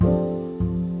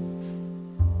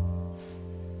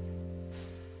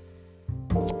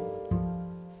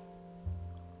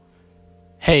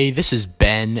Hey, this is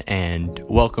Ben, and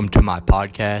welcome to my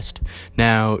podcast.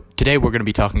 Now, today we're going to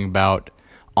be talking about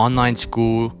online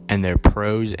school and their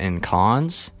pros and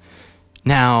cons.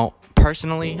 Now,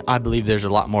 personally, I believe there's a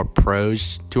lot more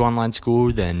pros to online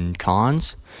school than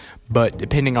cons, but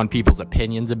depending on people's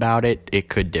opinions about it, it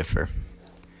could differ.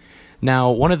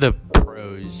 Now, one of the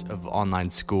pros of online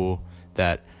school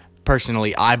that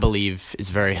personally I believe is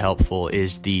very helpful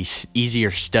is the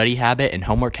easier study habit and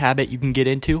homework habit you can get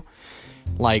into.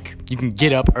 Like, you can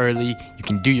get up early, you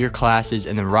can do your classes,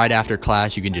 and then right after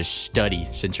class, you can just study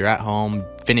since you're at home,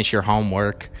 finish your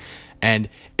homework, and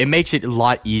it makes it a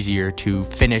lot easier to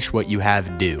finish what you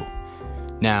have due.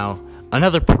 Now,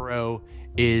 another pro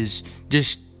is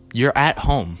just you're at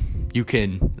home. You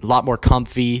can, a lot more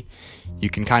comfy, you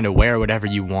can kind of wear whatever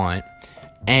you want,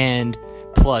 and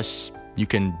plus, you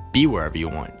can be wherever you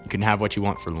want. You can have what you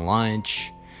want for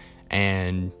lunch,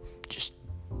 and just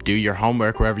do your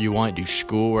homework wherever you want, do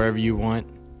school wherever you want,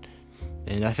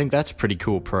 and I think that's a pretty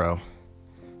cool pro.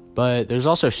 But there's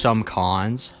also some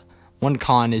cons. One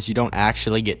con is you don't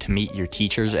actually get to meet your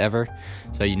teachers ever,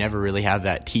 so you never really have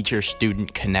that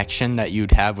teacher-student connection that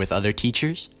you'd have with other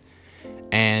teachers.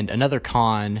 And another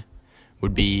con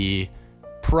would be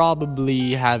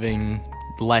probably having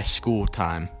less school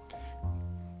time,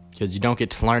 because you don't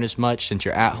get to learn as much since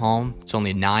you're at home. It's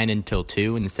only 9 until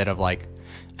 2 instead of like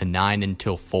a 9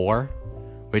 until 4,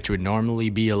 which would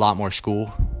normally be a lot more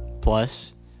school.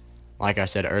 Plus, like I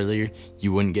said earlier,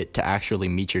 you wouldn't get to actually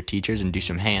meet your teachers and do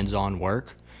some hands-on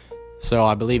work. So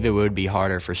I believe it would be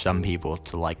harder for some people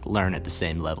to learn at the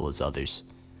same level as others.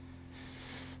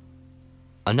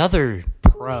 Another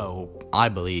pro, I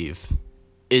believe,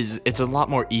 is it's a lot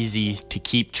more easy to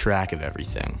keep track of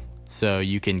everything. So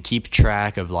you can keep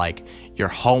track of your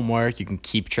homework, you can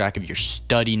keep track of your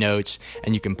study notes,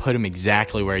 and you can put them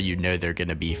exactly where you know they're going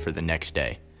to be for the next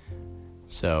day.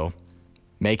 So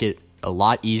make it a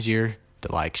lot easier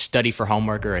to study for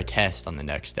homework or a test on the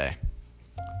next day.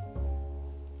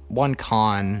 One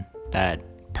con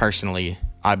that personally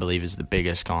I believe is the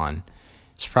biggest con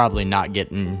is probably not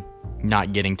getting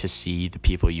to see the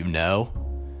people you know,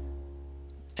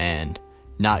 and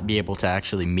not be able to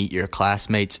actually meet your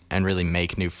classmates and really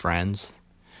make new friends.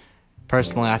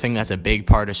 Personally, I think that's a big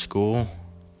part of school,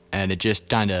 and it just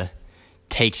kind of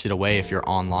takes it away if you're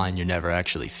online. You're never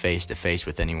actually face-to-face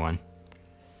with anyone.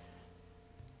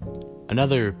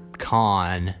 Another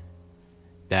con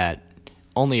that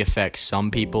only affects some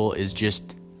people is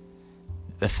just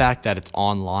the fact that it's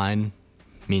online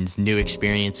means new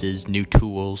experiences, new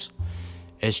tools.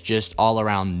 It's just all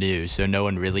around new, so no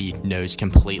one really knows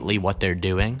completely what they're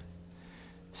doing.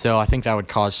 So I think that would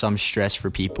cause some stress for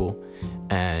people,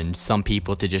 and some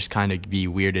people to just kind of be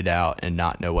weirded out and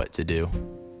not know what to do.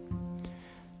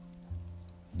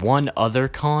 One other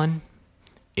con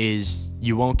is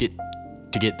you won't get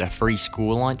to get the free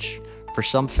school lunch. For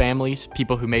some families,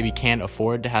 people who maybe can't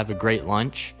afford to have a great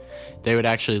lunch, they would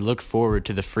actually look forward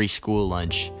to the free school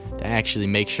lunch to actually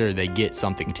make sure they get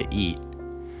something to eat.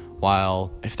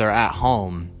 While if they're at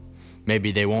home,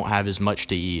 maybe they won't have as much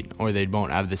to eat, or they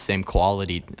won't have the same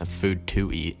quality of food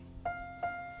to eat.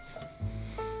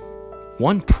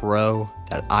 One pro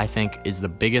that I think is the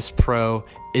biggest pro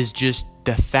is just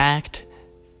the fact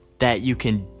that you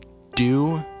can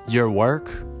do your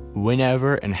work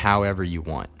whenever and however you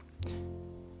want.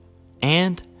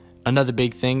 And another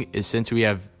big thing is, since we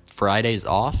have Fridays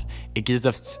off, it gives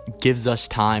us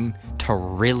time to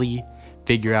really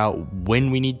figure out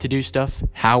when we need to do stuff,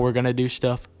 how we're going to do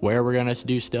stuff, where we're going to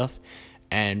do stuff,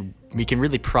 and we can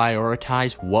really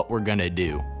prioritize what we're going to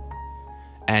do.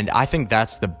 And I think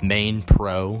that's the main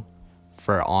pro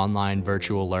for online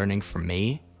virtual learning for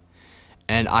me.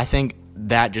 And I think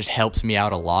that just helps me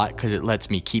out a lot because it lets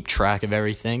me keep track of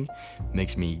everything,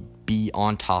 makes me be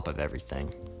on top of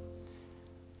everything.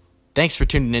 Thanks for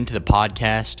tuning into the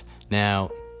podcast. Now,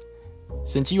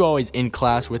 since you always end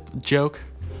class with a joke,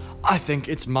 I think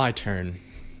it's my turn.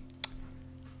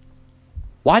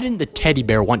 Why didn't the teddy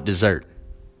bear want dessert?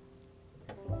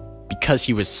 Because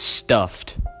he was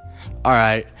stuffed.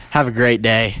 Alright, have a great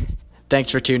day.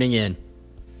 Thanks for tuning in.